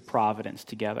mysteries of providence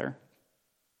together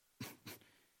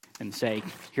and say,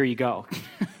 here you go.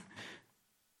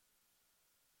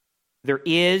 There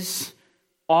is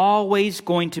always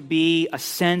going to be a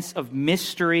sense of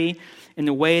mystery in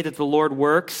the way that the Lord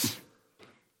works,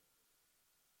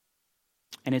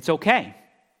 and it's okay.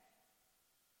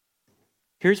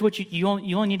 Here's what you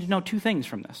only need to know two things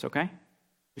from this, okay?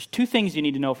 There's two things you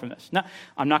need to know from this. Now,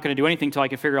 I'm not going to do anything until I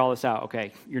can figure all this out.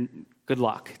 Okay, good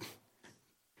luck.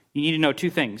 You need to know two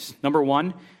things. Number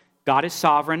one, God is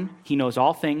sovereign. He knows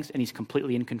all things, and he's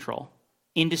completely in control.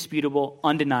 Indisputable,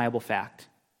 undeniable fact.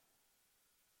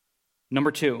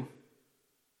 Number two,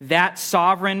 that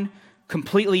sovereign,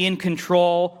 completely in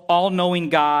control, all-knowing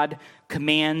God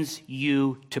commands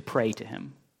you to pray to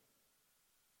him.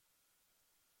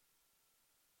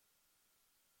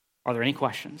 Are there any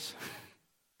questions?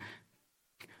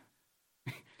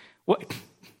 What?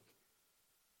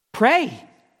 Pray.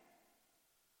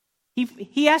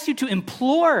 He asks you to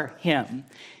implore him.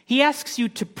 He asks you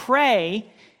to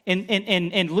pray.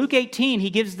 In Luke 18, he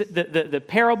gives the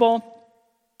parable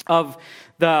of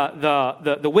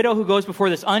the widow who goes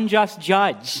before this unjust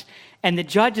judge. And the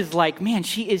judge is like, man,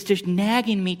 she is just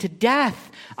nagging me to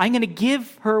death. I'm going to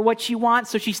give her what she wants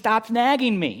so she stops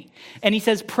nagging me. And he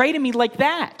says, pray to me like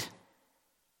that.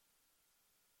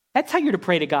 That's how you're to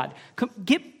pray to God.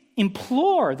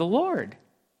 Implore the Lord.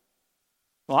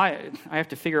 Well, I have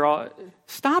to figure out,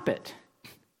 stop it.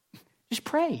 Just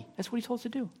pray. That's what he told us to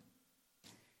do.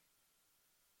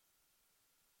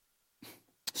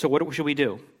 So what should we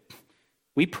do?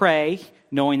 We pray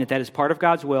knowing that is part of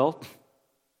God's will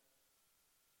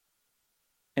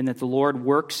and that the Lord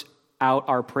works out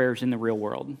our prayers in the real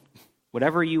world.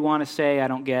 Whatever you want to say, I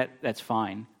don't get, that's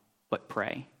fine, but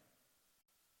pray.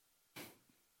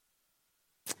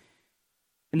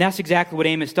 And that's exactly what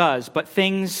Amos does. But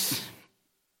things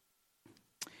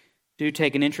do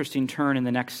take an interesting turn in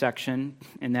the next section,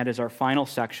 and that is our final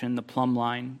section, the plumb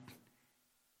line,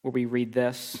 where we read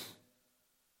this.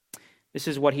 This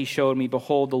is what he showed me.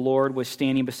 Behold, the Lord was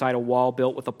standing beside a wall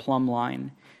built with a plumb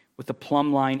line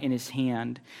in his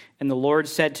hand. And the Lord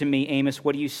said to me, Amos,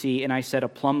 what do you see? And I said, a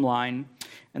plumb line.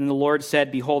 And the Lord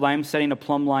said, behold, I am setting a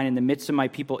plumb line in the midst of my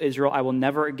people Israel. I will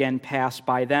never again pass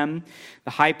by them.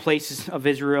 The high places of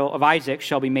Isaac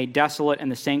shall be made desolate,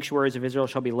 and the sanctuaries of Israel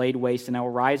shall be laid waste, and I will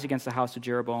rise against the house of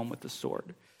Jeroboam with the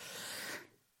sword.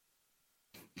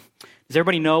 Does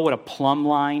everybody know what a plumb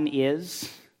line is?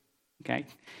 Okay.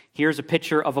 Here's a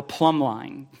picture of a plumb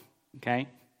line. Okay.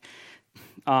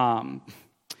 I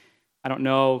don't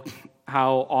know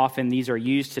how often these are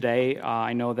used today.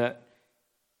 I know that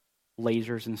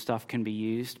lasers and stuff can be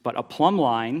used, but a plumb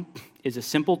line is a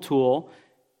simple tool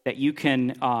that you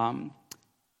can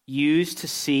use to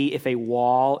see if a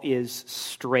wall is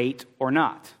straight or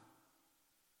not.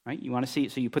 Right? You want to see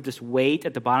it, so you put this weight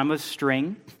at the bottom of a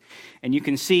string, and you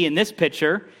can see in this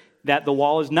picture that the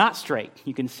wall is not straight.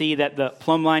 You can see that the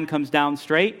plumb line comes down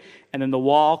straight, and then the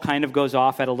wall kind of goes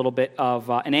off at a little bit of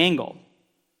an angle.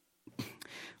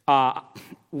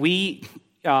 We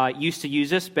used to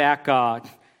use this back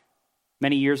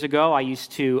many years ago. I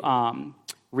used to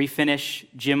refinish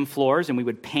gym floors, and we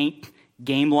would paint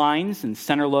game lines and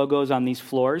center logos on these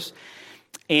floors.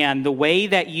 And the way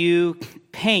that you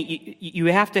paint, you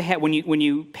have to have, when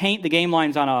you paint the game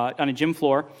lines on a gym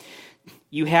floor,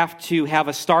 you have to have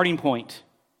a starting point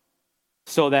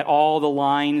so that all the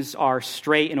lines are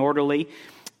straight and orderly.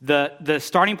 The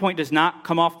starting point does not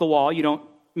come off the wall. You don't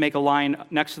make a line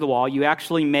next to the wall. You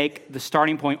actually make the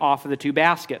starting point off of the two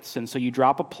baskets. And so you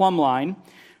drop a plumb line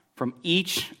from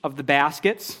each of the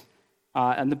baskets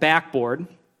on the backboard,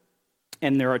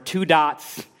 and there are two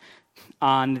dots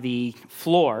on the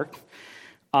floor,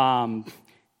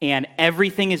 and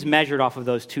everything is measured off of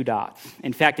those two dots.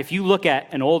 In fact, if you look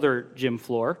at an older gym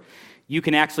floor, you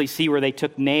can actually see where they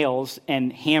took nails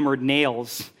and hammered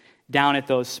nails down at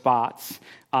those spots.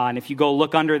 And if you go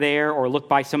look under there or look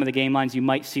by some of the game lines, you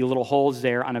might see little holes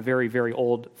there on a very, very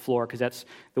old floor, because that's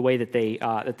the way that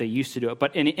they used to do it.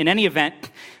 But in any event,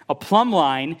 a plumb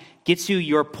line gets you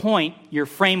your point, your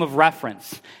frame of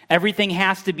reference. Everything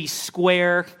has to be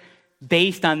square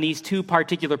based on these two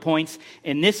particular points.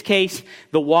 In this case,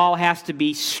 the wall has to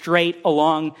be straight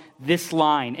along this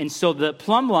line. And so the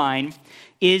plumb line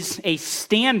is a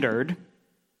standard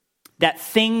that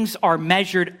things are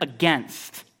measured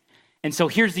against. And so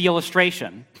here's the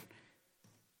illustration.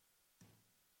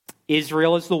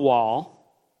 Israel is the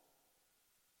wall,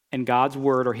 and God's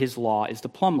word or his law is the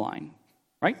plumb line.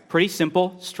 right? Pretty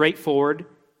simple, straightforward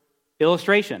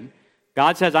illustration.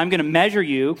 God says, I'm going to measure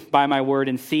you by my word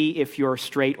and see if you're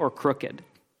straight or crooked.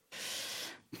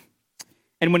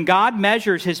 And when God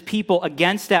measures his people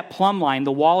against that plumb line,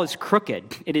 the wall is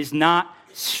crooked. It is not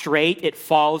straight. It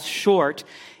falls short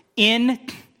in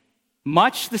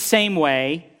much the same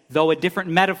way, though a different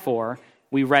metaphor,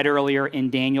 we read earlier in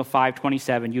Daniel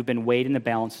 5:27, you've been weighed in the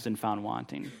balances and found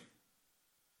wanting.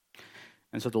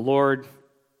 And so the Lord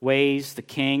weighs the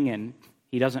king, and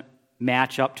he doesn't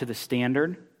match up to the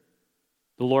standard.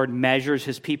 The Lord measures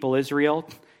his people Israel,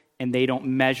 and they don't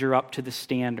measure up to the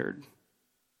standard.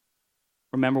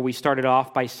 Remember, we started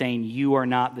off by saying, you are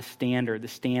not the standard. The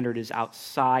standard is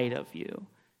outside of you.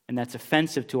 And that's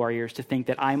offensive to our ears to think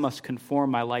that I must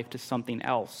conform my life to something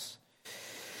else.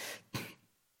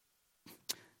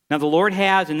 Now, the Lord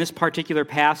has, in this particular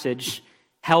passage,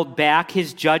 held back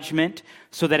his judgment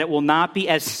so that it will not be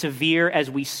as severe as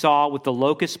we saw with the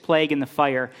locust plague and the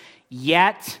fire,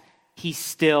 yet he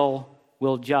still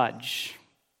will judge.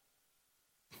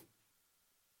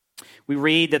 We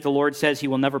read that the Lord says he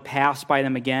will never pass by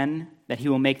them again, that he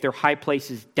will make their high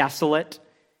places desolate,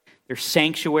 their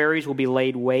sanctuaries will be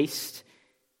laid waste,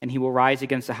 and he will rise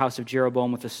against the house of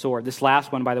Jeroboam with a sword. This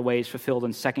last one, by the way, is fulfilled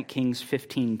in 2 Kings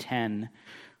 15:10,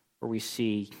 where we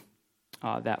see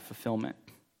that fulfillment.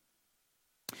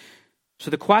 So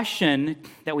the question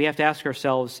that we have to ask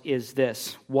ourselves is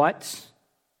this: what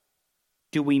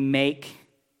do we make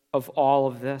of all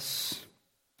of this?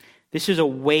 This is a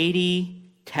weighty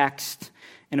text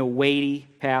and a weighty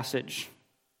passage.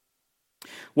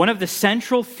 One of the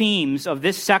central themes of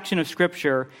this section of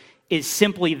Scripture is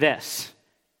simply this: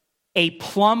 a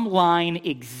plumb line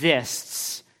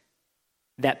exists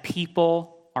that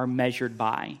people are measured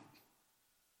by.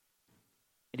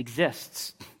 It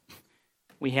exists.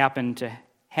 We happen to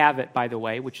have it, by the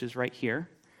way, which is right here.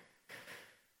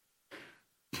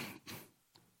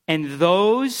 And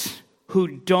those who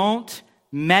don't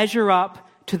measure up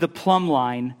to the plumb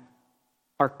line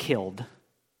are killed.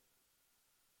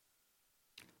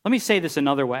 Let me say this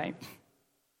another way.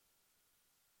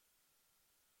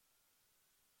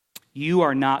 You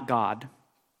are not God,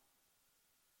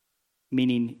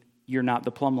 meaning you're not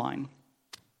the plumb line.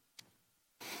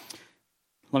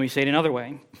 Let me say it another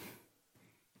way.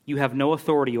 You have no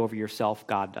authority over yourself,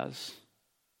 God does.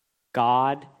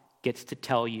 God gets to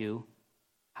tell you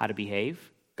how to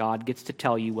behave. God gets to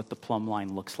tell you what the plumb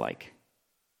line looks like.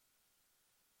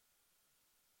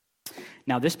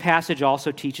 Now, this passage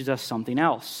also teaches us something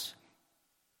else.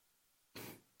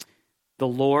 The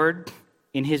Lord,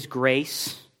 in his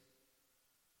grace,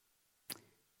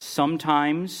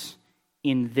 sometimes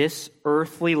in this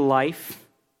earthly life,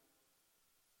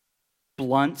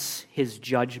 blunts his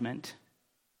judgment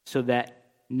so that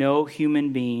no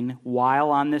human being,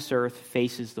 while on this earth,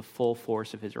 faces the full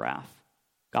force of his wrath.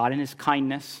 God, in his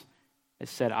kindness, has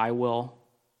said, I will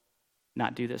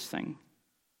not do this thing.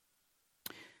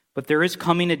 But there is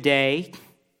coming a day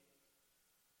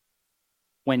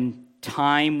when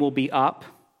time will be up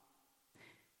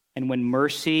and when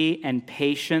mercy and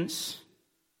patience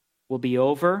will be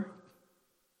over,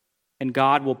 and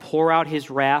God will pour out his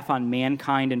wrath on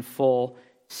mankind in full,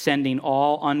 sending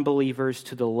all unbelievers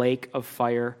to the lake of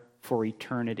fire for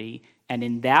eternity. And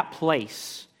in that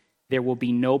place, there will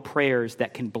be no prayers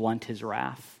that can blunt his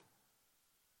wrath.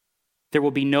 There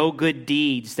will be no good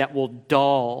deeds that will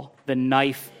dull the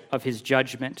knife of his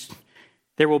judgment.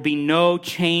 There will be no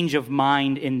change of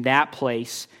mind in that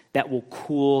place that will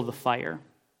cool the fire.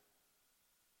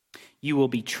 You will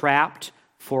be trapped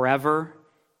forever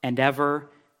and ever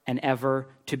and ever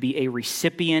to be a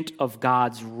recipient of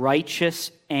God's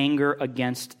righteous anger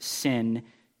against sin,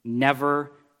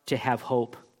 never to have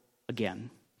hope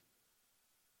again.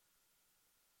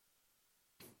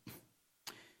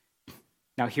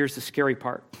 Now here's the scary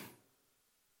part.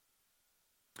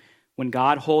 When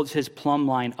God holds his plumb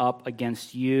line up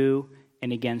against you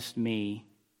and against me,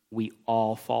 we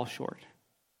all fall short.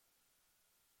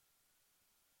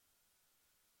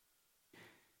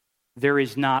 There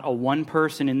is not a one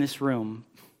person in this room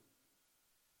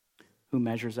who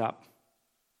measures up.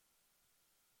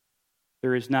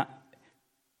 There is not.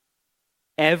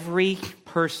 Every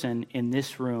person in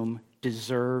this room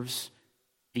deserves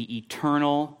the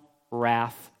eternal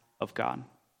wrath of God.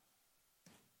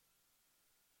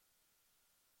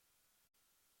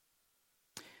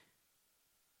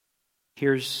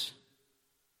 Here's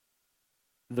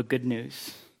the good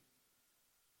news.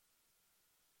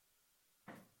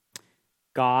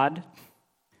 God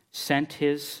sent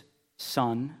his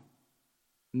Son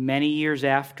many years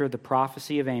after the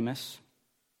prophecy of Amos,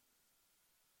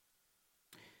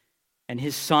 And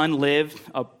his son lived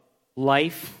a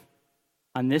life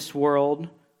on this world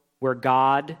where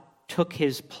God took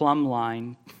his plumb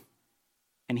line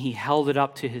and he held it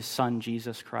up to his son,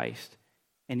 Jesus Christ.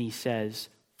 And he says,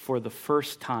 for the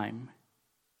first time,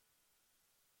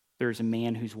 there's a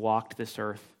man who's walked this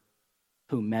earth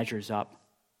who measures up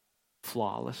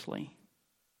flawlessly,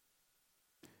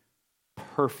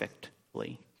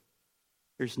 perfectly.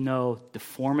 There's no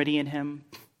deformity in him.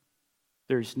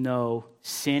 There's no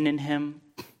sin in him.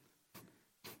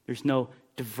 There's no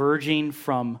diverging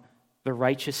from the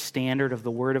righteous standard of the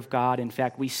Word of God. In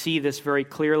fact, we see this very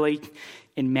clearly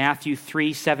in Matthew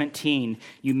 3:17.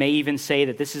 You may even say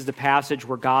that this is the passage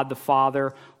where God the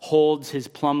Father holds his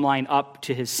plumb line up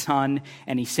to his Son,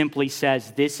 and he simply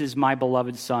says, "This is my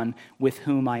beloved Son, with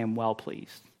whom I am well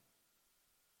pleased."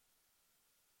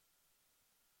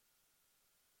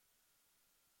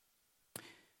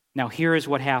 Now here is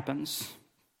what happens.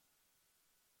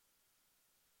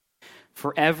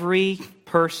 For every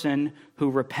person who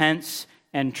repents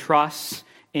and trusts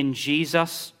in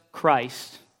Jesus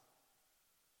Christ,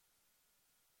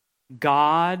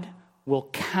 God will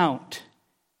count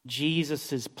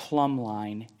Jesus' plumb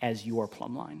line as your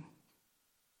plumb line.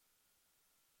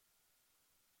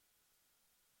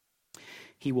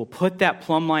 He will put that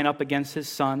plumb line up against his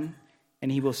Son,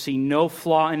 and he will see no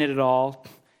flaw in it at all.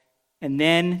 And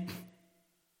then,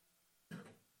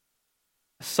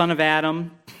 the son of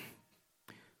Adam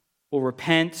will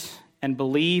repent and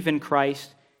believe in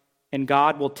Christ, and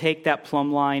God will take that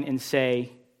plumb line and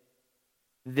say,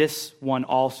 this one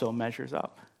also measures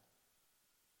up,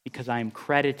 because I am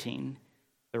crediting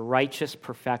the righteous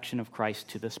perfection of Christ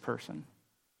to this person.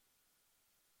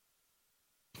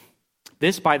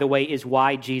 This, by the way, is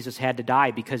why Jesus had to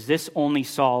die, because this only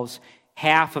solves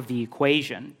half of the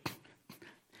equation.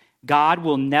 God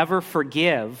will never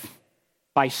forgive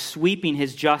by sweeping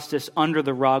his justice under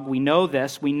the rug. We know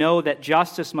this. We know that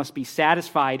justice must be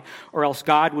satisfied, or else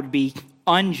God would be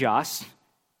unjust.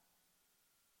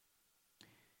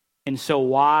 And so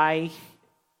why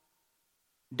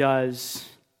does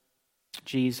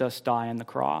Jesus die on the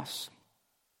cross?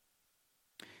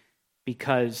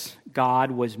 Because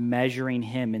God was measuring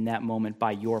him in that moment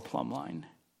by your plumb line.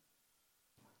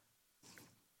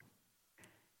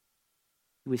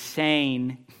 He was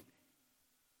saying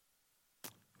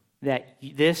that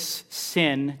this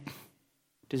sin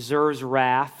deserves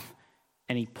wrath,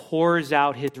 and he pours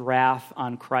out his wrath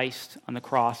on Christ on the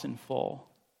cross in full,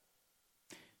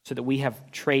 so that we have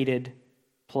traded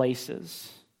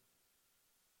places.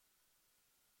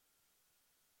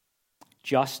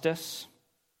 Justice,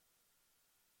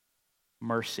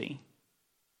 mercy.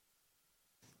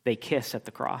 They kiss at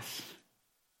the cross.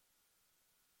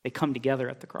 They come together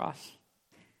at the cross.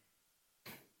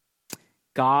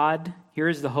 God, here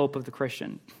is the hope of the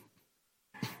Christian.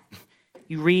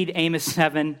 You read Amos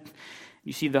 7,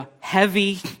 you see the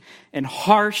heavy and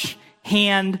harsh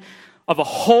hand of a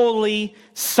holy,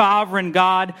 sovereign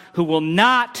God who will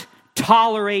not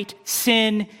tolerate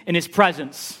sin in his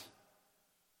presence.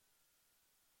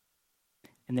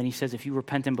 And then he says, if you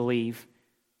repent and believe,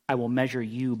 I will measure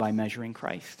you by measuring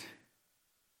Christ.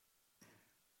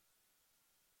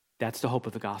 That's the hope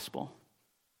of the gospel.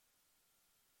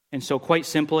 And so quite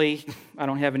simply, I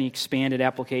don't have any expanded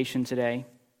application today.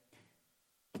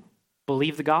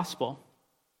 Believe the gospel.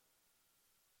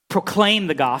 Proclaim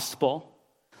the gospel.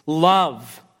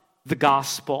 Love the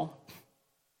gospel.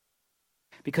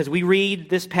 Because we read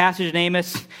this passage in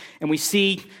Amos and we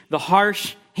see the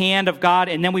harsh hand of God,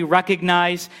 and then we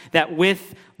recognize that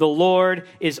with the Lord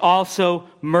is also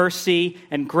mercy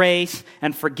and grace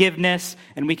and forgiveness,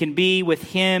 and we can be with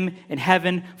him in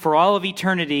heaven for all of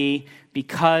eternity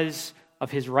because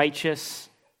of his righteous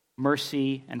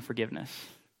mercy and forgiveness.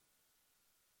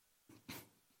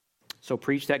 So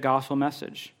preach that gospel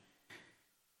message.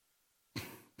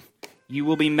 You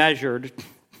will be measured.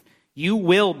 You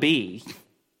will be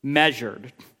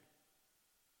measured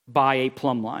by a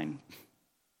plumb line.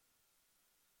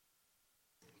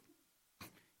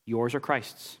 Yours or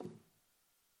Christ's?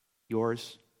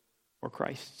 Yours or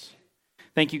Christ's?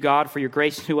 Thank you, God, for your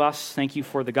grace to us. Thank you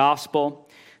for the gospel.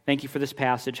 Thank you for this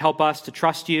passage. Help us to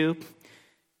trust you.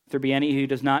 If there be any who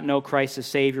does not know Christ as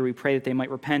Savior, we pray that they might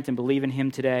repent and believe in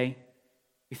him today.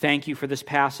 We thank you for this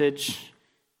passage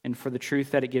and for the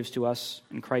truth that it gives to us.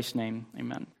 In Christ's name,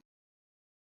 amen.